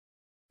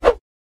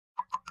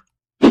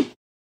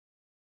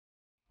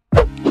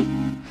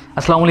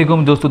अस्सलाम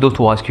वालेकुम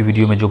दोस्तों आज की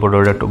वीडियो में जो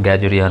प्रोडक्ट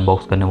गैजेट या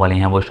अनबॉक्स करने वाले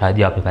हैं वो शायद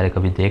ही आपने पहले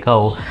कभी देखा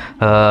हो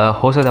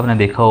सकता है आपने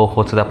देखा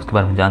हो सकता है आप उसके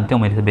बारे में जानते हो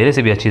मेरे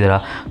से भी अच्छी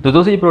तरह। तो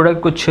दोस्तों ये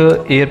प्रोडक्ट कुछ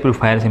एयर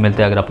प्योरीफायर से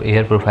मिलता है। अगर आप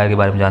एयर प्योरीफायर के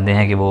बारे में जानते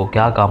हैं कि वो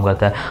क्या काम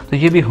करता है तो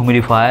ये भी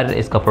ह्यूमिडिफायर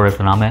इसका प्रोडक्ट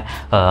का नाम है,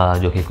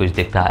 जो कि कुछ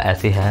दिखता है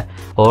ऐसे है।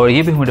 और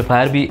ये भी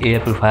ह्यूमिडिफायर भी एयर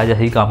प्योरीफायर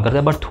जैसे ही काम करता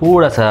है, बट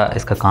थोड़ा सा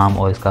इसका काम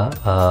और इसका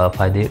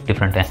फ़ायदे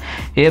डिफरेंट हैं।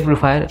 एयर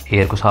प्योरीफायर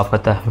एयर को साफ़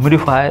करता है,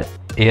 ह्यूमिडिफायर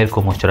एयर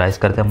को मॉइस्चराइज़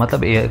करता है,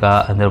 मतलब एयर का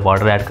अंदर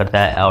वाटर ऐड करता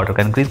है, वाटर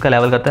का इंक्रीज़ का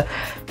लेवल करता है,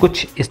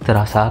 कुछ इस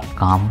तरह सा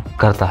काम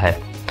करता है।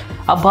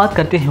 अब बात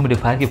करते हैं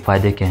ह्यूमिडिफायर के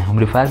फ़ायदे क्या हैं।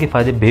 ह्यूमिडिफायर के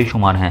फ़ायदे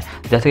बेशुमार हैं,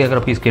 जैसे कि अगर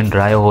आपकी स्किन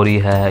ड्राई हो रही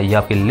है या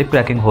आपकी लिप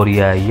क्रैकिंग हो रही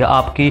है या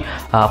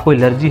आपको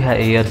एलर्जी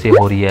है एयर से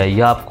हो रही है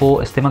या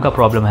आपको स्टमक का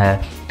प्रॉब्लम है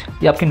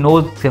या आपकी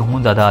नोज़ से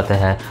खून ज़्यादा आता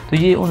है, तो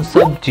ये उन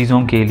सब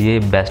चीज़ों के लिए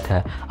बेस्ट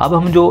है। अब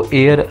हम जो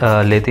एयर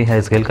लेते हैं,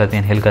 एक्सहेल करते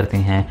हैं, इनहेल करते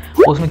हैं,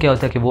 उसमें क्या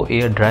होता है कि वो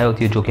एयर ड्राई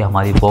होती है जो कि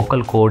हमारी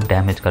वोकल को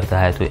डैमेज करता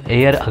है। तो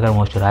एयर अगर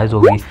मॉइस्चराइज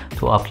होगी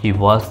तो आपकी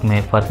वॉइस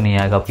में फ़र्क नहीं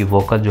आएगा, आपकी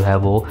वोकल जो है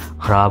वो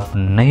ख़राब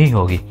नहीं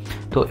होगी।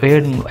 तो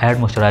एयर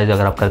मॉइस्चराइज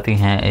अगर आप करती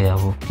हैं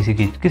किसी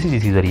चीज़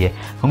के ज़रिए,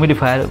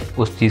 ह्यूमिडिफायर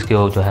उस चीज़ के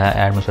जो है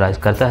एयर मॉइस्चराइज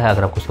करता है।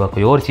 अगर आप उसके बाद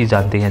कोई और चीज़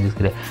जानते हैं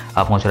जिसके लिए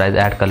आप मॉइस्चराइज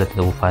ऐड कर लेते हैं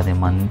तो वो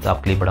फ़ायदेमंद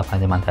आपके लिए बड़ा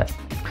फ़ायदेमंद है।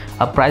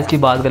 अब प्राइस की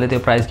बात कर लेते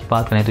हैं। प्राइस की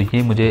बात करें तो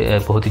ये मुझे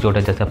बहुत ही छोटा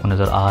जैसे आपको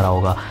नज़र आ रहा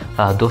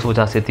होगा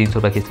 250 से 300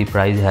 रुपये की इसकी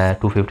प्राइस है,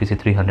 250 से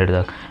 300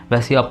 तक।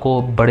 वैसे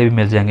आपको बड़े भी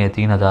मिल जाएंगे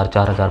 3000,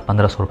 4000,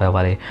 1500 रुपये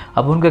वाले।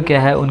 अब उनका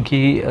क्या है,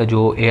 उनकी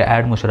जो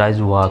एड मॉइस्चराइज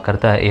हुआ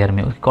करता है एयर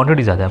में उसकी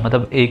क्वांटिटी ज़्यादा है,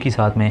 मतलब एक ही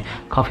साथ में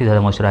काफ़ी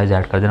ज़्यादा मॉइस्चराइज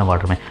ऐड कर देना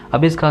वाटर में।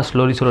 अब इसका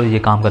स्लोली ये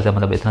काम करता है,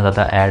 मतलब इतना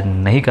ज़्यादा ऐड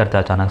नहीं करता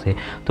अचानक से।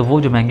 तो वो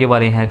जो महंगे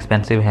वाले हैं,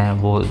 एक्सपेंसिव हैं,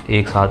 वो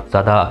एक साथ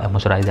ज़्यादा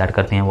मॉइस्चराइज ऐड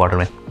करते हैं वाटर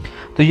में।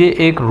 तो ये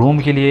एक रूम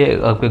के लिए,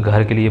 आपके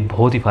घर के लिए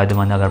बहुत ही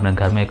फ़ायदेमंद है। अगर आपने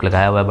घर में एक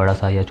लगाया हुआ है बड़ा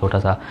सा या छोटा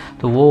सा,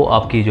 तो वो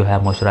आपकी जो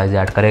है मॉइस्चराइज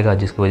ऐड करेगा,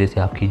 जिसकी वजह से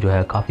आपकी जो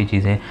है काफ़ी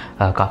चीज़ें,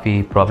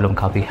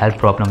 काफ़ी हेल्थ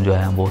प्रॉब्लम जो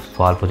है वो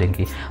सॉल्व हो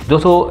जाएंगी।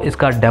 दोस्तों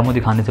इसका डेमो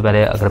दिखाने से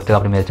पहले अगर अब तक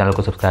आपने मेरे चैनल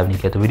को सब्सक्राइब नहीं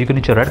किया तो वीडियो के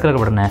नीचे रेड कलर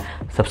का बटन है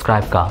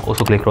सब्सक्राइब का,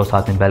 उसको क्लिक करो,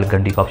 साथ में बेल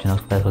घंटी का ऑप्शन है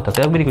उसको प्रेस करो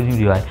ताकि मेरी कोई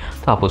वीडियो आए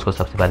तो आप उसको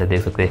सबसे पहले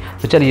देख सकते हैं।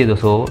 तो चलिए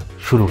दोस्तों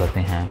शुरू करते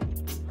हैं।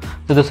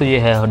 तो दोस्तों ये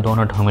है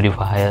डोनट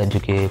ह्यूमिडिफायर जो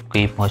कि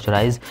keep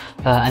moisturise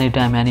any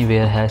time any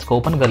where है। इसको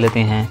ओपन कर लेते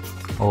हैं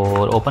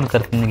और ओपन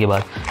करने के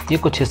बाद ये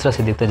कुछ इस तरह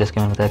से दिखता है, जैसे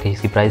मैंने बताया कि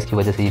इसकी प्राइस की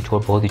वजह से ये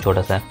बहुत ही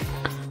छोटा सा है।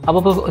 अब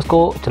आप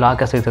इसको चला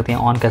कैसे सकते हैं,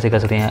 ऑन कैसे कर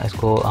सकते हैं,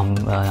 इसको हम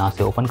यहाँ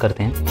से ओपन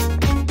करते हैं।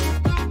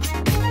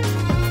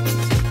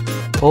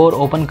 और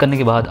ओपन करने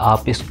के बाद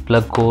आप इस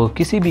प्लग को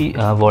किसी भी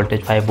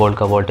वोल्टेज 5 वोल्ट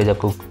का वोल्टेज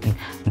आपको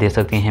दे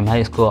सकते हैं। मैं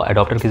इसको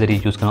अडॉप्टर के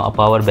ज़रिए यूज़ करूँ,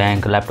 पावर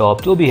बैंक,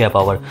 लैपटॉप जो भी है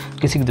पावर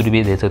किसी के ज़रिए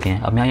भी दे सकते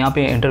हैं। अब मैं यहाँ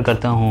पे एंटर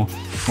करता हूँ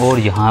और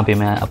यहाँ पे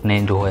मैं अपने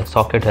जो है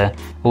सॉकेट है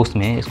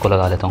उसमें इसको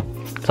लगा लेता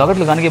हूँ। सॉकेट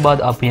लगाने के बाद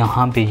अब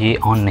यहाँ पे ये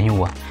ऑन नहीं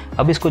हुआ।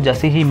 अब इसको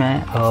जैसे ही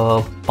मैं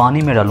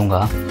पानी में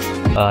डालूँगा,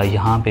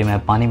 यहाँ पर मैं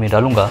पानी में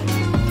डालूँगा,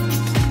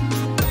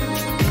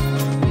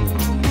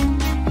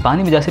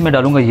 पानी में जैसे मैं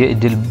डालूंगा ये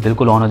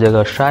बिल्कुल ऑन हो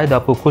जाएगा। शायद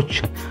आपको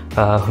कुछ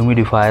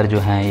ह्यूमिडिफायर जो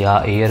हैं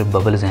या एयर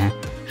बबल्स हैं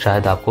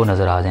शायद आपको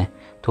नज़र आ जाएं।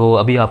 तो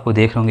अभी आपको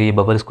देख रहे होंगे ये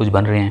बबल्स कुछ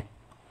बन रहे हैं,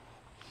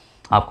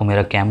 आपको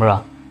मेरा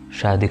कैमरा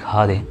शायद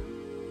दिखा दे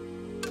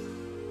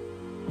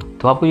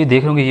तो आपको ये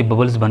देख रहे होंगे ये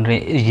बबल्स बन रहे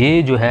हैं।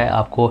 ये जो है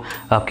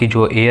आपकी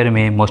जो एयर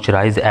में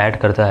मॉइस्चराइज ऐड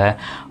करता है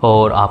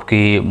और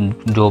आपकी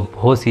जो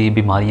बहुत सी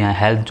बीमारियां,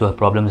 हेल्थ जो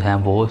प्रॉब्लम्स हैं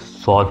वो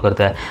सॉल्व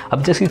करता है।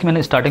 अब जैसे कि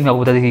मैंने स्टार्टिंग में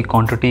आपको बताया कि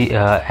क्वांटिटी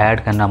ऐड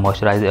करना,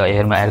 मॉइस्चराइज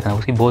एयर में ऐड करना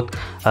उसकी बहुत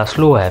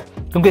स्लो है,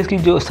 क्योंकि इसकी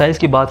जो साइज़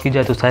की बात की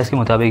जाए तो साइज़ के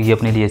मुताबिक ये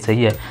अपने लिए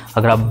सही है।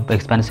 अगर आप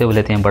एक्सपेंसिव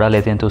लेते हैं, बड़ा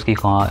लेते हैं, तो उसकी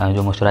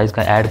जो मॉइस्चराइज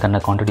का ऐड करना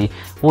क्वांटिटी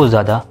वो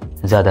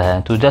ज़्यादा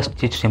है। तो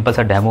जस्ट सिंपल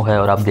सा डेमो है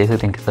और आप देख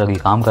सकते हैं किस तरह की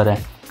काम कर रहे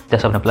हैं।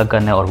 जैसे आपने प्लग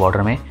करना है और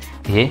वाटर में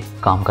ये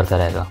काम करता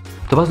रहेगा।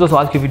 तो बस दोस्तों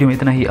आज की वीडियो में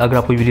इतना ही। अगर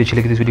आपको वीडियो अच्छी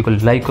लगी तो इस वीडियो को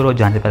लाइक करो,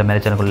 जानने से पहले मेरे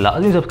चैनल को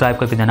लाजमी सब्सक्राइब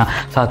करके जाना,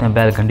 साथ में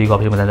बेल घंटी का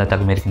ऑप्शन बताना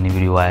ताकि मेरी नई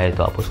वीडियो आए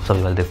तो आप उसको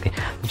सबसे पहले देखते हैं।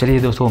 तो चलिए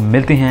दोस्तों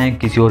मिलते हैं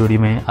किसी और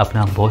वीडियो में।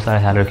 अपना बहुत सारा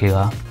ख्याल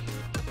रखिएगा।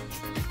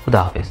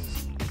 खुदा हाफिज़।